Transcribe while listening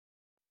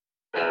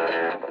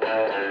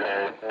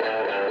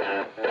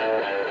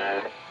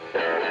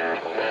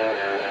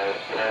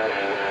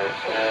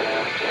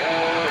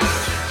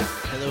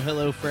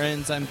Hello,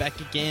 friends. I'm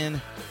back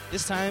again.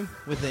 This time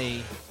with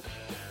a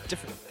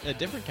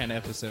different kind of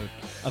episode,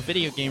 a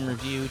video game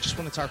review. Just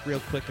want to talk real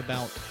quick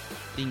about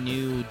the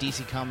new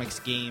DC Comics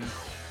game,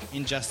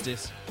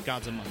 Injustice: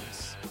 Gods Among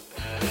Us.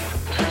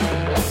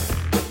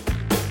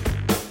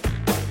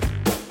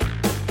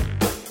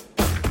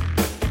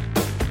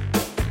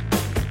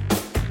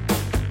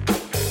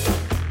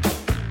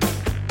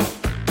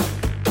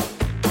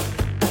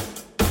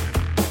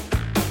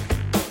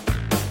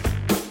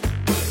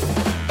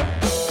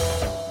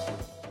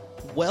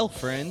 Well,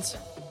 friends,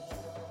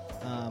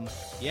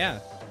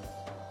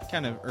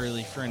 kind of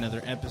early for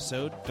another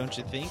episode, don't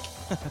you think?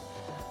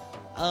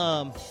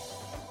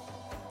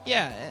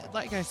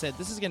 Like I said,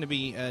 this is going to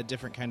be a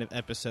different kind of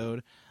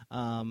episode.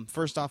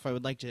 First off, I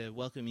would like to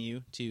welcome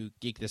you to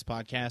Geek This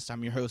Podcast.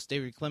 I'm your host,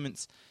 David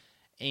Clements,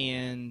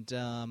 and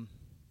I'm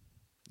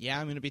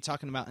going to be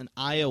talking about an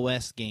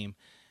iOS game.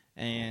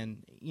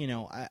 And,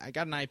 I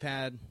got an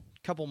iPad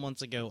couple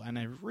months ago, and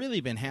I've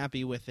really been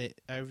happy with it.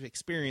 I've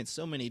experienced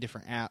so many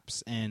different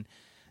apps and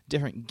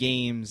different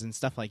games and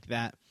stuff like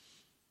that.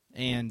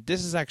 And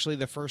this is actually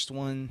the first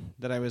one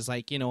that I was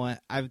like, you know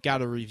what, I've got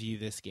to review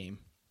this game.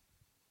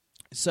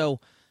 So,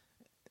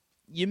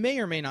 you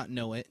may or may not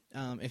know it.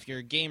 If you're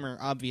a gamer,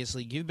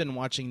 obviously, you've been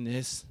watching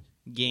this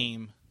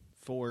game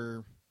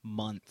for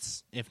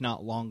months, if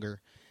not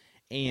longer.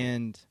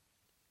 And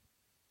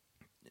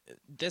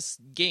this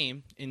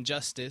game,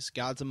 Injustice: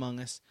 Gods Among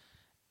Us,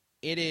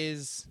 it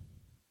is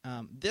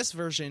this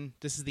version.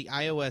 This is the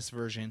iOS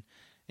version,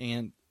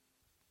 and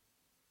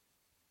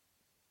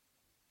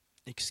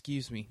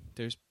excuse me,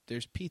 there's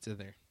pizza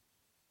there.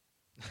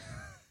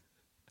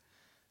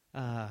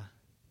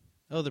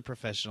 The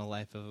professional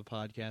life of a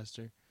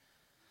podcaster.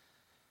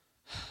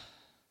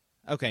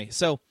 Okay,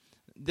 so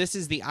this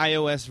is the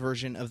iOS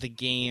version of the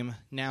game.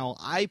 Now,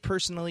 I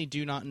personally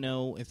do not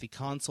know if the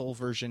console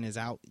version is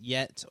out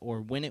yet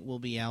or when it will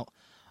be out.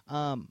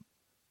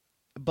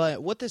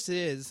 But what this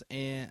is,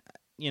 I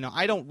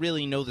don't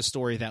really know the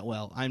story that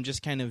well. I'm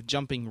just kind of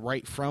jumping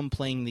right from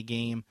playing the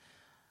game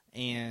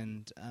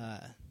and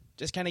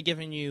just kind of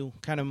giving you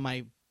kind of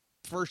my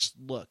first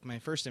look, my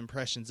first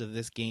impressions of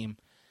this game.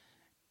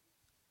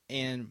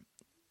 And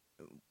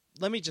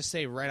let me just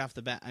say right off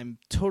the bat, I'm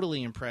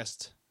totally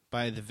impressed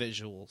by the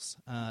visuals.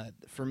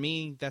 For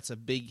me, that's a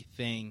big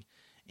thing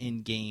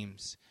in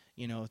games.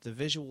 If the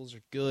visuals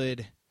are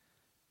good,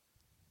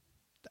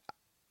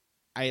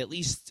 I at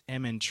least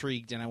am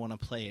intrigued and I want to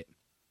play it.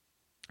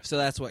 So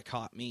that's what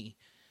caught me.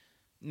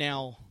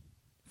 Now,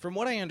 from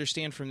what I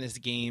understand from this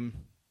game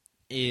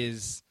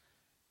is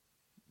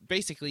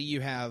basically you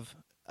have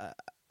a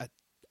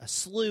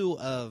slew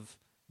of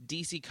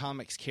DC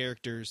Comics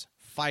characters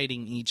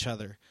fighting each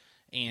other.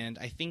 And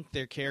I think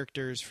they're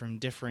characters from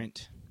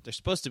different... They're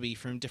supposed to be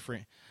from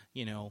different,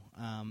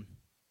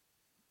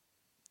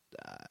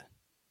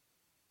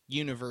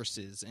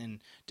 universes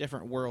and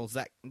different worlds,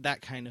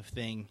 that kind of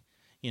thing.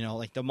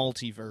 Like the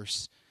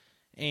multiverse.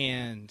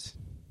 And,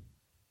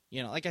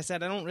 like I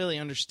said, I don't really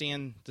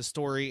understand the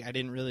story. I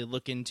didn't really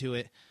look into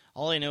it.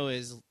 All I know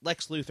is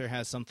Lex Luthor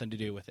has something to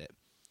do with it.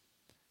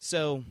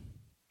 So,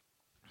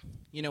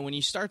 when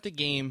you start the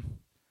game,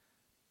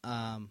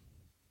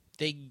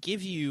 they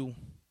give you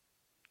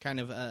kind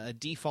of a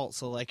default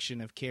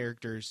selection of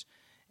characters.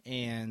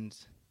 And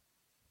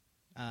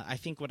I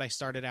think what I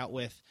started out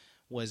with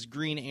was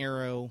Green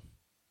Arrow,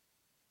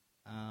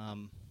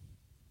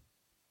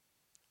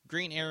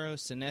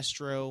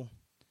 Sinestro,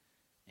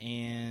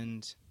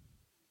 and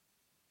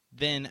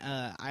then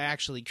I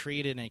actually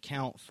created an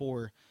account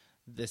for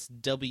this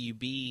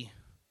WB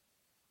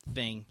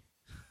thing.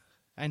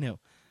 I know,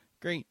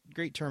 great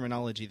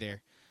terminology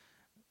there.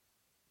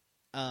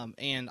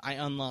 And I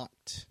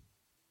unlocked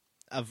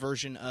a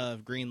version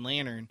of Green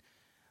Lantern.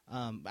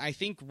 I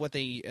think what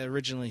they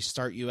originally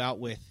start you out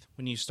with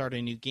when you start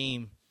a new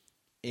game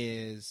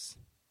is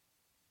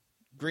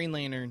Green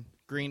Lantern,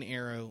 Green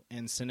Arrow,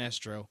 and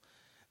Sinestro.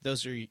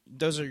 Those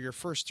are your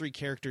first three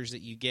characters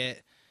that you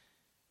get,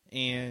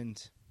 and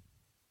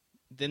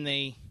then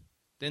they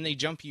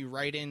jump you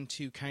right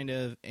into kind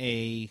of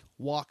a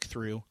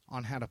walkthrough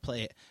on how to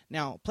play it.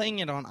 Now, playing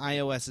it on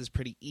iOS is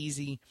pretty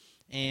easy,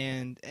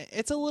 and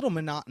it's a little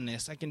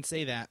monotonous, I can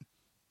say that,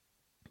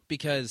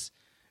 because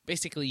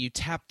basically you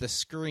tap the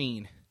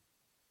screen,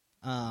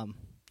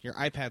 your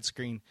iPad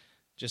screen,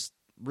 just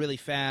really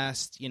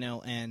fast,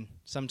 and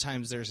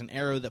sometimes there's an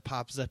arrow that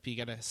pops up. You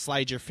got to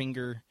slide your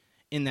finger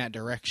in that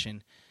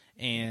direction,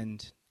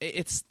 and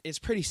it's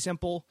pretty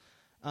simple.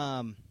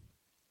 I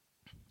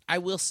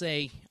will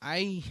say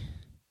I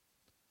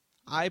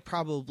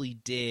probably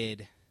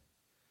did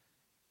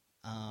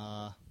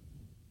I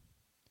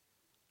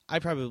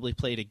probably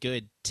played a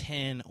good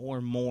 10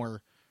 or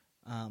more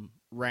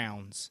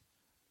rounds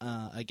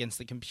against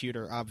the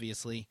computer,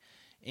 obviously,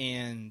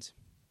 and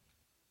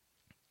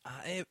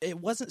it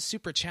wasn't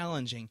super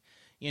challenging.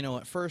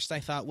 At first I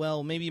thought,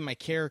 well, maybe my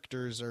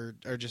characters are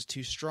just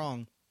too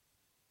strong,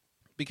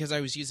 because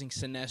I was using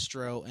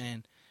Sinestro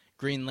and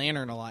Green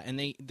Lantern a lot, and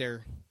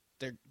they're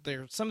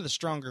some of the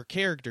stronger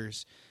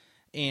characters.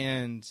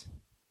 And,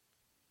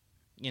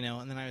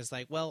 and then I was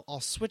like, well, I'll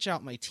switch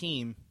out my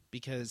team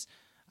because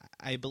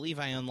I believe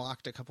I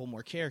unlocked a couple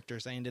more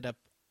characters. I ended up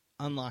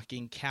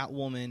unlocking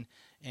Catwoman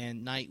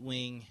and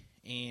Nightwing,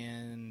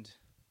 and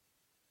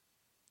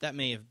that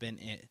may have been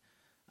it.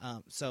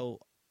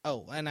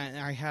 And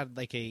I had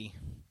like a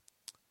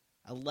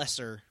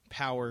lesser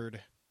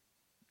powered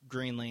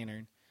Green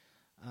Lantern.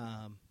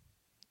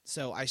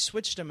 So I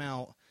switched them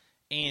out,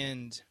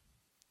 and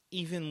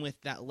even with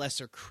that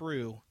lesser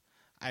crew,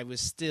 I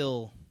was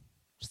still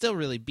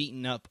really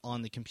beaten up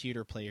on the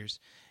computer players.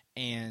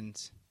 And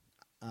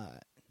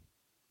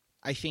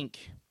I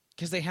think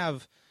because they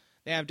have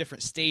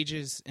different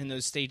stages, and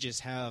those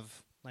stages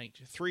have like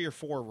 3 or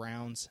 4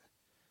 rounds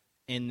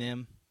in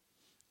them,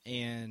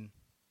 and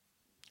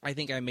I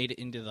think I made it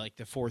into like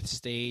the 4th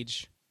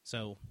stage.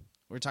 So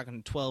we're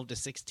talking 12 to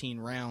 16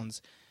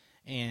 rounds,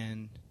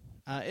 and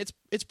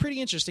it's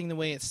pretty interesting the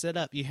way it's set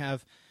up. You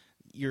have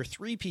your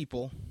 3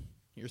 people,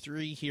 your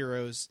 3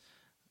 heroes,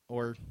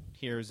 or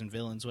heroes and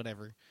villains,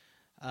 whatever,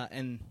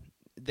 and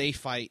they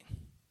fight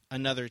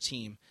another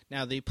team.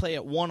 Now they play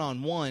it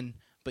 1-on-1,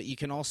 but you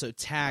can also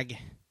tag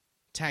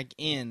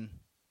in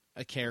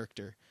a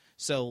character.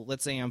 So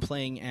let's say I'm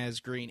playing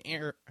as Green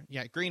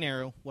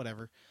Arrow,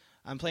 whatever.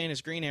 I'm playing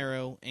as Green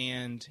Arrow,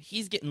 and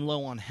he's getting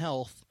low on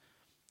health,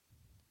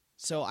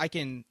 so I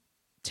can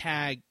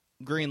tag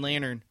Green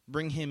Lantern,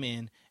 bring him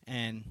in,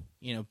 and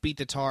beat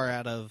the tar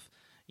out of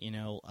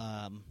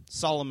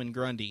Solomon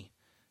Grundy,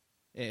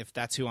 if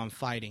that's who I'm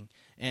fighting.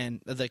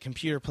 And the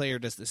computer player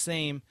does the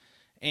same,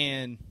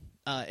 and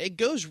it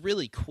goes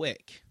really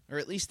quick, or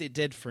at least it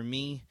did for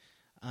me.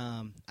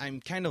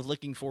 I'm kind of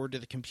looking forward to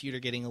the computer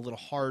getting a little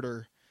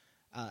harder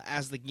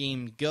as the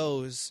game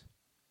goes,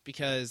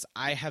 because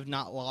I have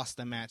not lost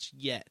a match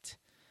yet.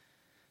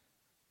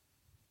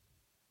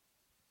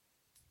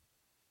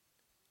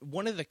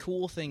 One of the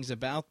cool things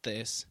about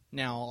this,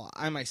 now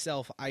I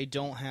myself, I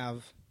don't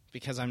have,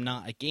 because I'm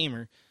not a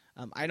gamer,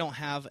 I don't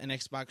have an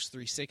Xbox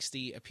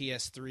 360, a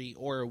PS3,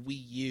 or a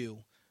Wii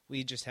U.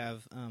 We just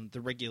have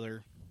the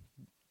regular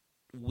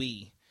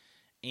Wii.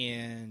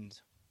 And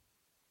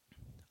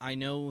I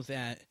know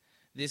that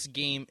this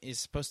game is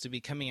supposed to be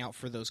coming out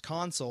for those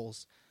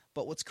consoles,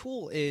 but what's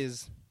cool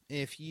is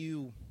if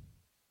you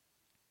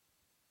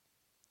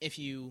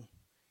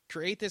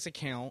create this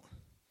account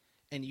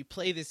and you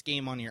play this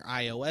game on your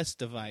iOS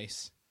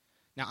device.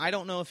 Now, I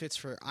don't know if it's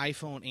for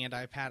iPhone and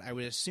iPad. I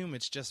would assume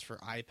it's just for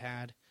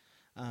iPad,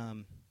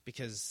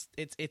 because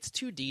it's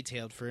too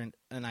detailed for an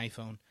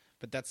iPhone,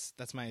 but that's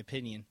my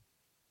opinion.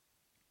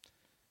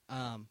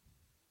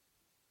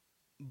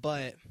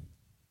 But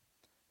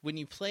when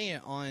you play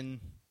it on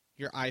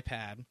your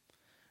iPad,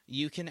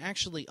 you can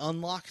actually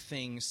unlock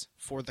things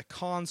for the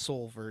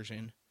console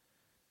version,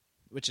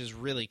 which is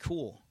really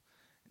cool.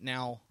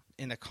 Now,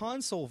 in the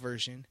console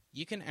version,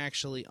 you can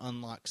actually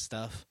unlock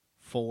stuff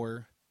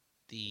for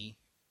the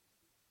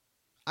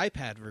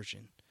iPad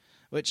version,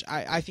 which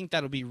I think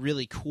that'll be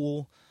really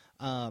cool.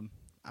 I'm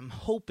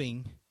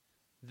hoping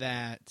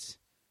that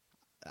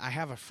I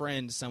have a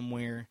friend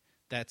somewhere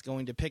that's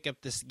going to pick up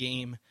this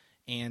game,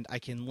 and I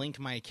can link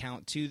my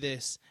account to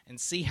this and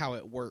see how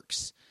it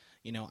works.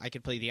 I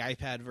could play the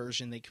iPad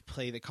version, they could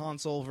play the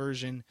console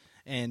version,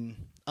 and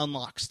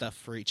unlock stuff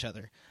for each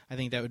other. I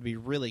think that would be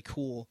really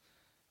cool.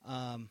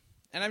 And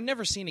I've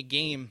never seen a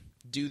game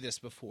do this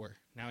before.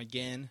 Now,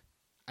 again,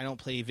 I don't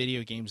play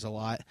video games a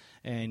lot,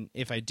 and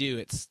if I do,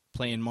 it's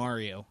playing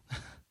Mario.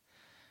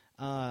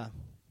 But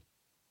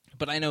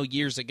I know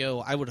years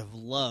ago I would have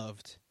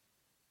loved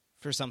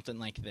for something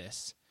like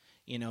this,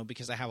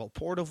 because I have a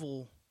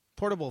portable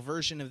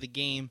version of the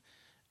game,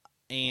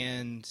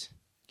 and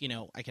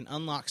I can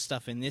unlock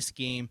stuff in this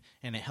game,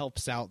 and it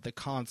helps out the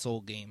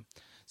console game.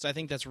 So I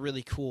think that's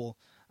really cool.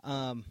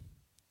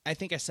 I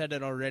think I said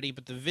it already,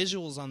 but the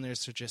visuals on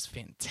this are just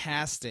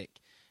fantastic,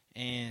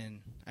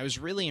 and I was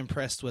really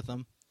impressed with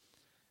them.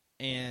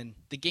 And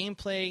the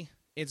gameplay,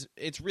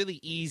 it's really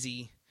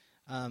easy.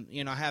 I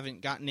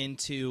haven't gotten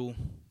into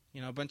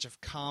a bunch of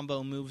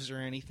combo moves or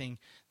anything.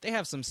 They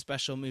have some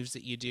special moves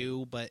that you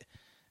do, but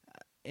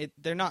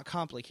they're not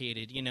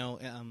complicated.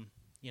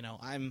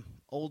 I'm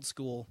old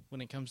school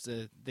when it comes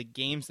to the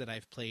games that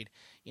I've played,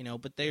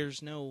 but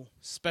there's no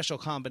special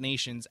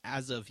combinations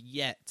as of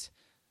yet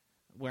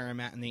where I'm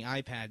at in the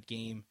iPad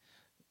game.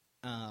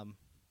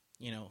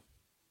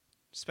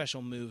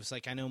 Special moves.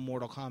 Like I know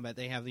Mortal Kombat,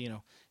 they have,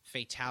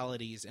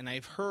 fatalities, and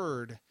I've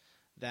heard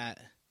that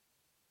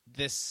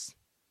this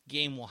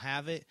game will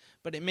have it,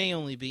 but it may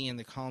only be in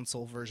the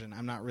console version.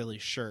 I'm not really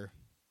sure.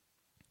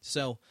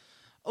 So,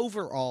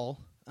 overall,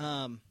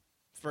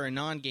 for a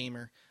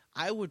non-gamer,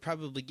 I would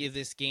probably give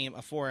this game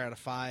a 4 out of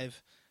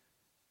 5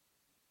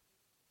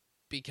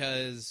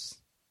 because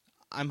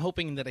I'm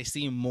hoping that I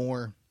see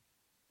more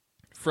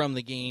from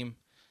the game.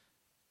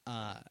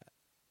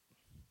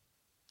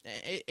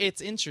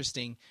 It's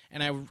interesting,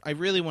 and I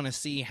really want to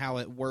see how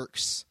it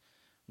works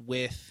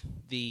with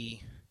the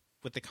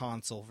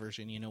console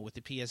version, with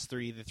the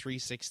PS3, the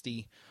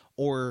 360,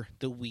 or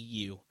the Wii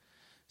U.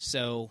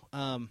 So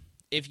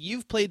if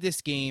you've played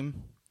this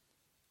game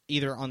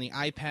either on the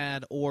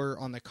iPad or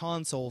on the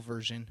console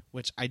version,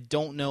 which I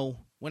don't know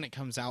when it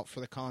comes out for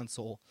the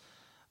console,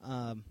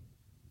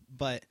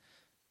 but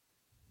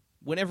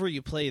whenever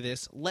you play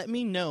this, let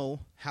me know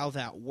how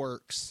that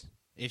works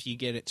if you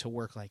get it to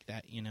work like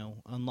that,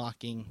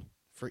 unlocking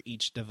for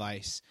each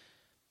device.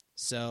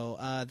 So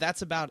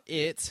that's about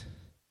it.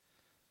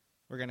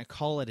 We're going to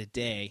call it a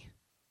day,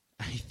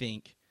 I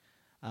think.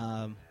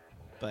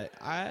 But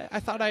I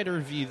thought I'd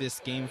review this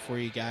game for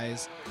you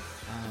guys.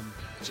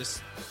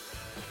 Just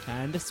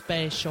kind of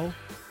special.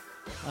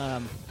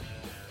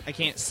 I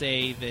can't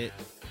say that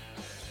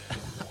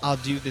I'll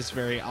do this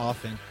very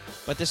often,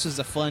 but this was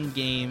a fun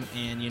game,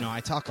 and I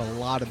talk a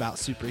lot about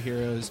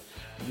superheroes.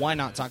 Why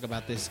not talk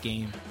about this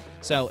game?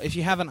 So if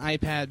you have an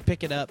iPad,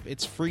 pick it up.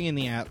 It's free in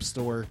the App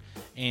Store,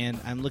 and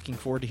I'm looking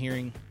forward to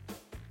hearing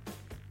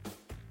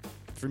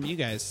from you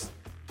guys.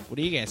 What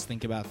do you guys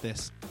think about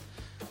this?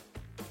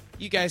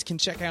 You guys can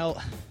check out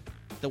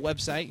the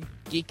website,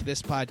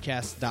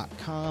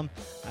 geekthispodcast.com.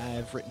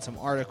 I've written some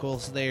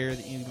articles there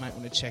that you might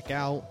want to check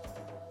out.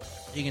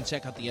 You can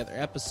check out the other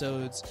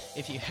episodes.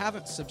 If you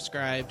haven't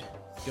subscribed,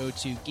 go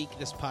to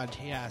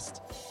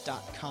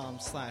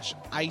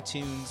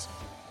geekthispodcast.com/iTunes,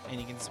 and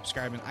you can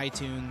subscribe in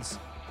iTunes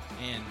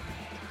and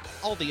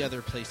all the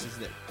other places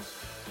that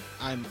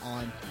I'm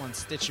on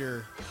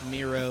Stitcher,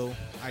 Miro,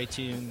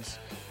 iTunes.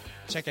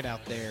 Check it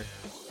out there.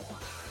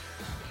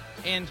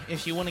 And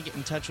if you want to get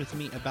in touch with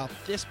me about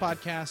this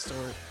podcast,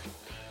 or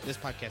this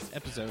podcast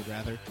episode,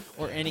 rather,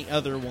 or any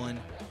other one,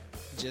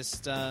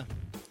 just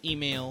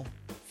email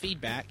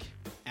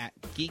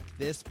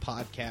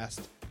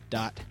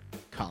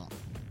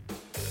feedback@geekthispodcast.com.